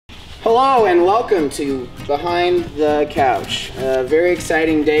Hello and welcome to Behind the Couch. A very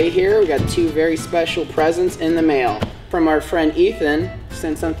exciting day here. We got two very special presents in the mail. From our friend Ethan,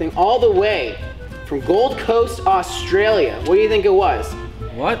 sent something all the way from Gold Coast, Australia. What do you think it was?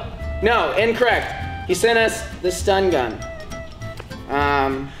 What? No, incorrect. He sent us the stun gun.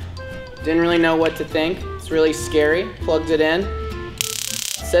 Didn't really know what to think. It's really scary. Plugged it in.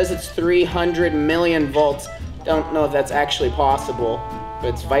 It says it's 300 million volts. Don't know if that's actually possible, but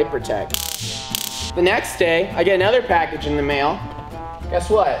it's Vipertech. The next day, I get another package in the mail.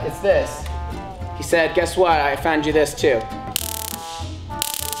 Guess what? It's this. He said, guess what? I found you this too.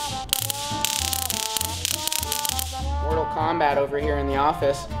 Mortal Kombat over here in the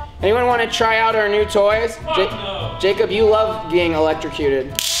office. Anyone want to try out our new toys? No. Jacob, you love being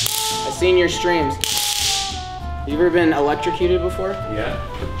electrocuted. I've seen your streams. You ever been electrocuted before? Yeah.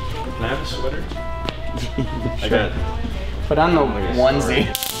 Can I have a sweater? I got. Put on the onesie.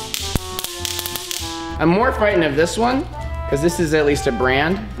 I'm more frightened of this one, because this is at least a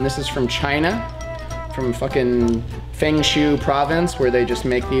brand, and this is from China, from fucking Fengshu province, where they just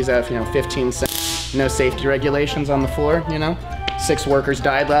make these at, 15 cents. No safety regulations on the floor, 6 workers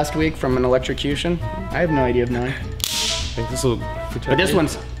died last week from an electrocution. I have no idea of knowing. I think this will protect But this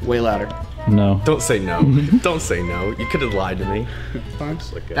one's way louder. No. Don't say no. Don't say no. You could have lied to me.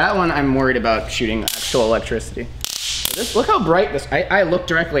 That one I'm worried about shooting actual electricity. This, look how bright this, I looked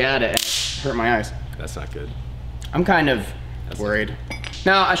directly at it and it hurt my eyes. That's not good. I'm kind of worried.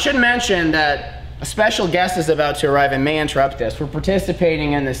 Now, I should mention that a special guest is about to arrive and may interrupt this. We're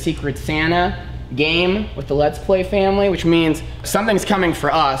participating in the Secret Santa game with the Let's Play family, which means something's coming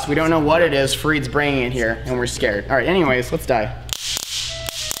for us. We don't know what it is. Farid's bringing it here, and we're scared. All right, anyways, let's die.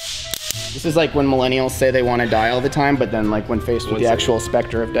 This is like when millennials say they want to die all the time, but then like when faced with the actual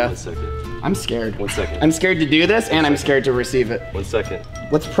specter of death. 1 second. I'm scared. 1 second. I'm scared to do this, and I'm scared to receive it. 1 second.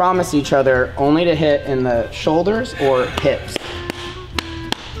 Let's promise each other only to hit in the shoulders or hips.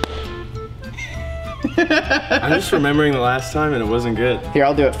 I'm just remembering the last time and it wasn't good. Here,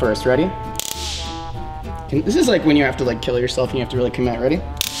 I'll do it first. Ready? This is like when you have to like kill yourself and you have to really commit. Ready?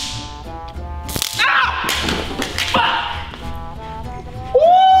 Ah! Woo!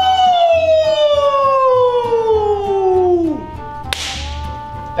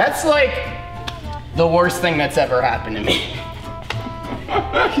 That's like the worst thing that's ever happened to me.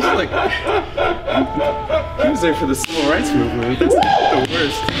 He's like, he was there for the civil rights movement. That's the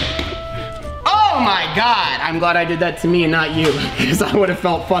worst. Oh my God! I'm glad I did that to me and not you, because I would have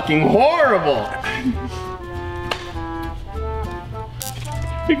felt fucking horrible.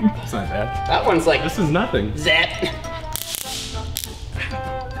 It's not bad. That one's like, This is nothing. zap. Yeah,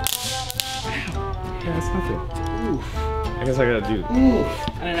 it's nothing. Oof. I guess I gotta do. Oof.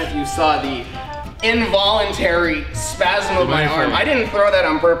 I don't know if you saw the involuntary spasm of my arm. I didn't throw that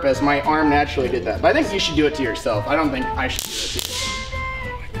on purpose. My arm naturally did that. But I think you should do it to yourself. I don't think I should do it to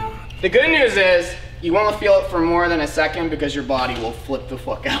you. The good news is, you won't feel it for more than a second because your body will flip the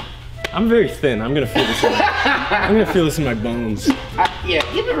fuck out. I'm very thin. I'm gonna feel this. I'm gonna feel this in my bones. Yeah,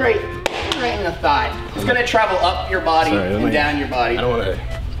 give it right in the thigh. It's gonna travel up your body and down your body. I don't want to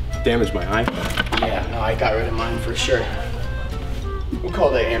damage my eye. Yeah, no, I got rid of mine for sure. We'll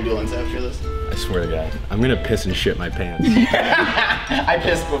call the ambulance after this. I swear to God, I'm gonna piss and shit my pants. I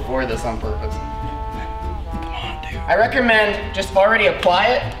pissed before this on purpose. I recommend just already apply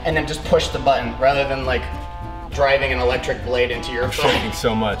it and then just push the button rather than like driving an electric blade into your foot. I'm shaking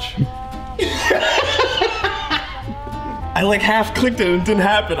so much. I like half clicked it and it didn't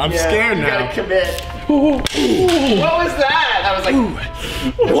happen. I'm scared now. You gotta commit. What was that? That was like.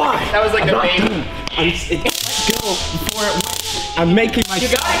 Why? That was like the baby. Let's go before it. I'm making my. You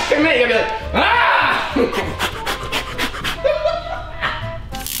gotta commit. You gotta be like, ah!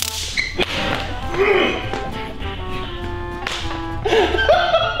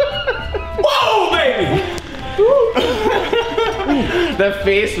 Whoa, baby! The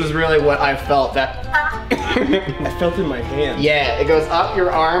face was really what I felt. That. I felt it in my hand. Yeah, it goes up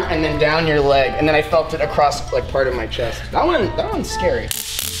your arm and then down your leg, and then I felt it across like part of my chest. That one's scary.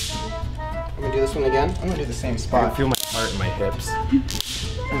 I'm gonna do this one again. I'm gonna do the same I spot. can feel my heart in my hips.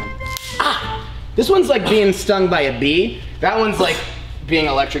 Ah! This one's like being stung by a bee. That one's like being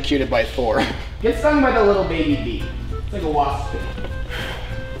electrocuted by Thor. Get stung by the little baby bee. It's like a wasp.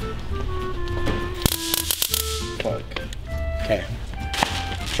 Fuck. Okay.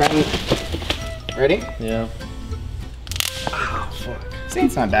 Try and... Ready? Yeah. Oh, fuck. See,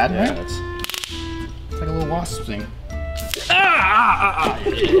 it's not bad, right? It's like a little wasp thing.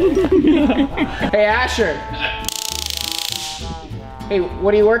 Hey, Asher. Hey,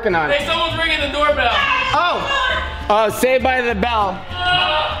 what are you working on? Hey, someone's ringing the doorbell. Oh! Oh, Saved by the Bell.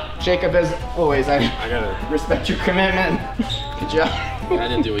 Jacob, as always, I gotta respect your commitment. Good job. I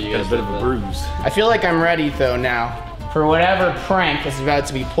didn't do what you guys did. A bit of a bruise. I feel like I'm ready though now for whatever prank is about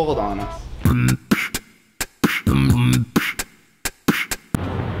to be pulled on us. Oh, I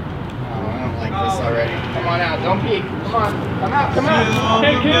don't like this already. Come on out, don't peek. Come on, come out, come out.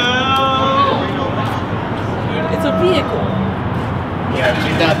 Hey, kid. It's a vehicle. Yeah,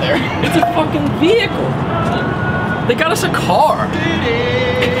 she's out there. It's a fucking vehicle. They got us a car.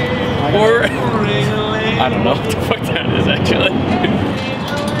 Or I don't know what the fuck that is actually.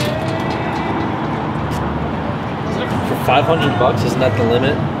 For $500, isn't that the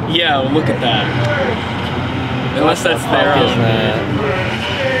limit? Yeah, well, look at that. Unless that's there.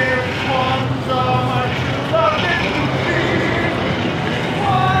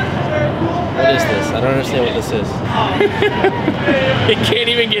 What is this? I don't understand what this is. It can't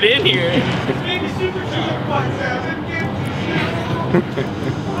even get in here.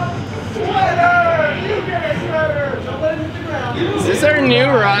 Is this our new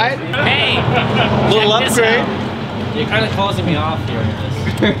ride? Hey! Little upgrade. You're kind of closing me off here with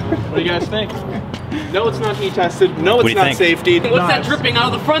this. What do you guys think? No, it's not heat tested. No, it's not safety. What's that dripping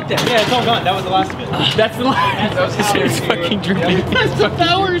out of the front there? Yeah, it's all gone. That was the last of it. That's the last. It's fucking dripping. That's the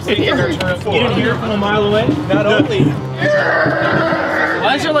powers here. You didn't hear it from a mile away? Not only.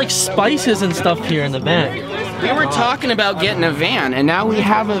 Why is there like spices and stuff here in the back? We were talking about getting a van, and now we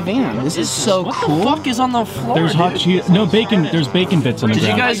have a van. This is so cool. What the fuck is on the floor? There's hot cheese. No bacon. There's bacon bits on the Did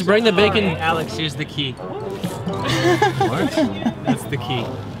ground. you guys bring the bacon? Alex, here's the key. What? That's the key.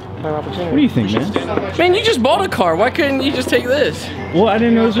 What do you think, man? Man, you just bought a car. Why couldn't you just take this? Well, I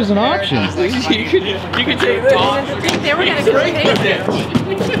didn't know this was an option. you could take this. They were gonna go crazy.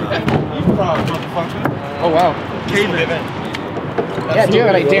 Oh wow. Yeah, do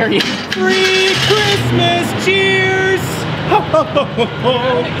it. I dare you. Free Christmas! Cheers!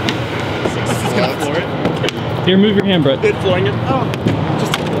 It's gonna floor it. Here, move your hand, Brett. It's flooring it. Oh.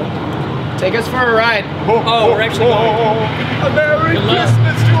 Take us for a ride. Oh, we're actually going. A Merry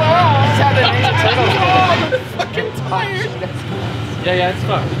Christmas to all! That's how the Ninja Turtles go. I'm fucking tired. Yeah, it's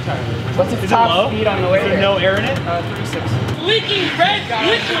fucked. I'm tired. What's the top speed on the way there? No air in it? 36. Leaking red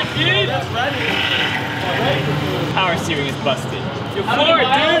liquid, dude! That's ready. Power steering is busted. Floor it,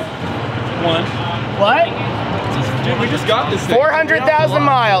 dude! One. What? Dude, we just got this thing. 400,000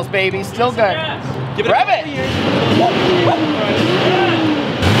 miles, baby. Still good. Give it Rev it.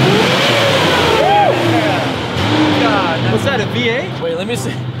 God, what's that, a V8? Wait, let me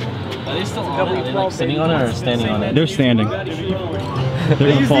see. Are they still on it? Are they like sitting on it or standing on it? They're standing. They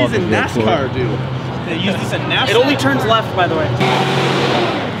use these in NASCAR, dude. They use this in NASCAR. It only turns left, by the way.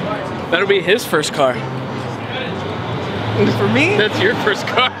 That'll be his first car. For me? That's your first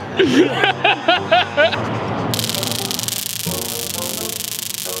car.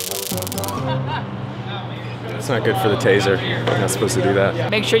 It's not good for the taser. You're not supposed to do that.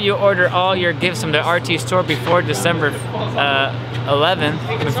 Make sure you order all your gifts from the RT store before December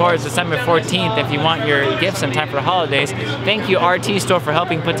 11th, before December 14th if you want your gifts in time for the holidays. Thank you RT store for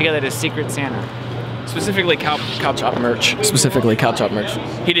helping put together the Secret Santa. Specifically cow chop merch. Specifically cow chop merch.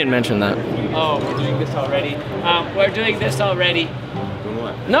 He didn't mention that. Oh, we're doing this already. We're doing this already.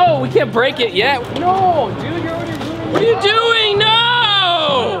 No, we can't break it yet. No, dude, you're already doing it. What are you doing?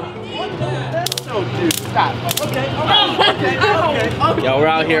 No! Stop. Okay. Yo, we're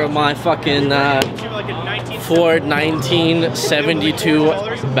out here with my fucking Ford 1972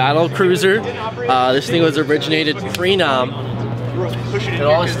 Battle Cruiser. This thing was originated pre-Nam. With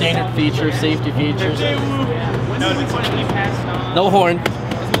all the standard features, safety features. No horn.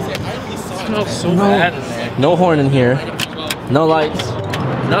 It smells so bad in there. No horn in here. No lights.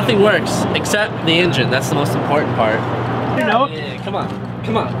 Nothing works except the engine. That's the most important part. Yeah, come on.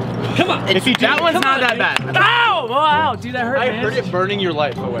 Come on. Come on. If you do, that one's not that bad. Ow! Wow, dude, that hurt, I man. heard it burning your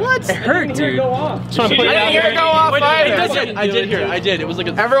life away. What? It hurt, dude. I didn't hear it go off either. I did hear it. I did. It was like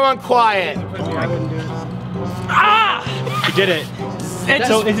a... Everyone quiet. Ah! You did it.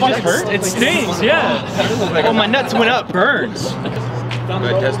 So is it just hurt? It stings, yeah. Oh, my nuts went up. Burns.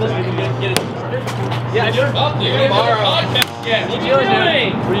 I tested it. Yeah, I just up there. Yeah. What you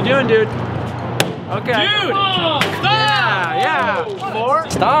doing? What are you doing, dude? Okay. Dude! Yeah. 4.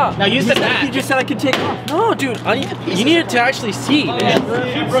 Stop. Now use the back. You just said I could take off. No, dude. You need it to actually see, man.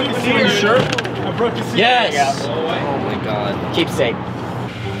 You broke the seat of your shirt? I broke the seat. Yes. Oh my god. Keep safe.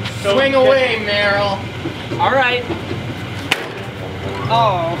 Swing away, Meryl. All right.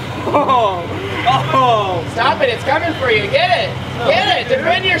 Oh. Stop it. It's coming for you. Get it. Get it.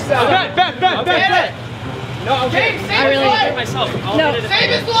 Defend yourself. Back. Get it. No, okay. James, save his life. Myself. No. Save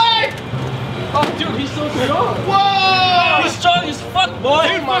his life. Oh, dude, he's so strong. Whoa! He's strong as fuck, boy.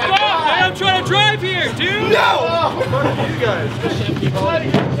 Dude, fuck off, man. I'm trying to drive here, dude. No! You guys.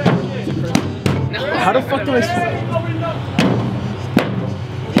 How the fuck do I...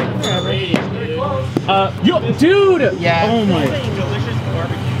 Yo, dude! Yeah. Oh my.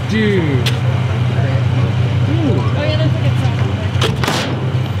 Dude.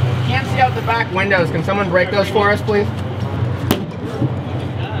 Can't see out the back windows. Can someone break those for us, please?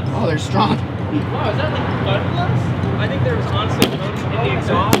 Oh, they're strong. Wow, is that like fiberglass? I think there was honestly in the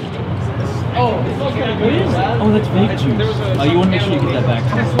exhaust. Oh, that's fake juice. Oh, you want to make sure you get that back.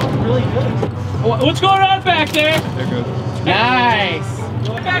 That smells really good. What's going on back there? There it goes. Nice.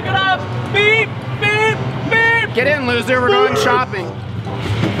 Back it up! Beep! Beep! Beep! Get in, loser. We're going shopping.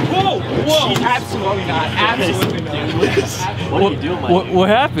 Whoa! Whoa! Absolutely not. Absolutely not. What are you doing, Mike? What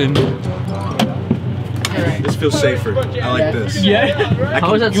happened? This feels safer. I like this. Yeah.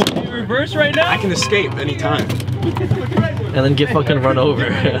 How is that? You want to reverse right now? I can escape anytime. And then get fucking run over.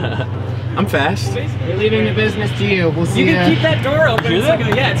 I'm fast. We're leaving the business to you. We'll see You you. can keep that door open. It's like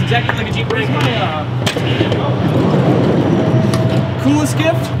yeah, it's exactly like a Jeep brake. Coolest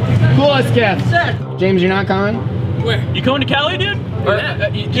gift? Coolest gift. James, you're not coming? Where? You going to Cali, dude?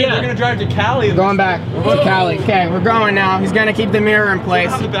 Yeah. We're gonna drive to Cali. We're going back. We're going to Cali. Okay, we're going now. He's gonna keep the mirror in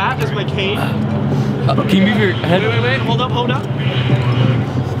place. the bat is my cane. Can you move your head? Wait. Hold up.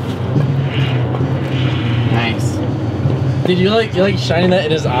 Nice. Dude, you're like shining that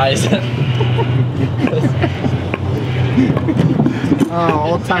in his eyes.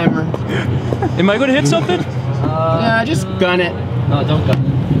 Oh, old timer. Am I going to hit something? Yeah, just gun it. No, don't go.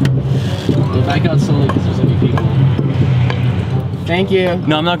 Go back out slowly because there's gonna be people. Thank you.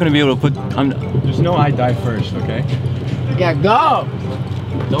 No, I'm not going to be able to put. There's no I die first, okay? Yeah, go.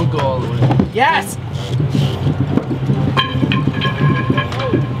 Don't go all the way. Yes.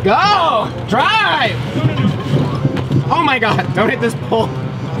 Go. Drive. Oh my God! Don't hit this pole.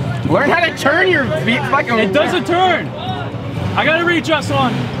 Learn how to turn your feet. Fucking. It doesn't turn. I got to readjust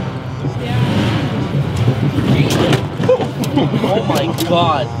on. Oh my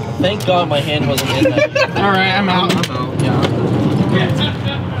god. Thank God my hand wasn't in that. All right, I'm out.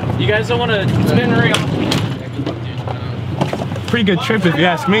 Yeah. You guys don't want to spin real. Pretty good trip if you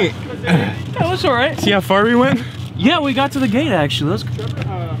ask me. That was all right. See how far we went? Yeah, we got to the gate actually. Let's.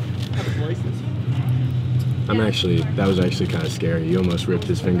 That was actually kind of scary. You almost ripped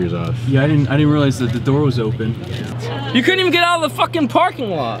his fingers off. Yeah, I didn't realize that the door was open. You couldn't even get out of the fucking parking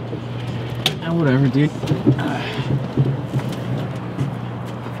lot. Ah, whatever, dude.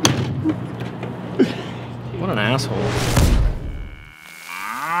 What an asshole.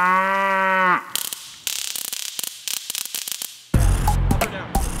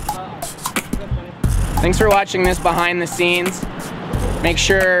 Thanks for watching this behind the scenes. Make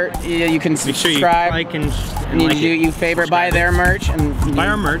sure you can subscribe. Make sure you like and You like do it. you favorite, buy their merch and Buy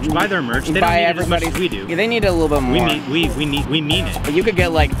our merch. Buy their merch. They buy don't need it as much everybody's. as we do. Yeah, they need a little bit more. We need it. But you could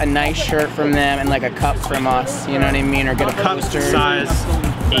get like a nice shirt from them and like a cup from us. You know what I mean? Or get a Cup poster. size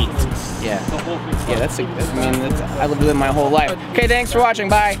 8. Yeah. Yeah, I lived with it my whole life. Okay, thanks for watching.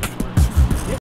 Bye.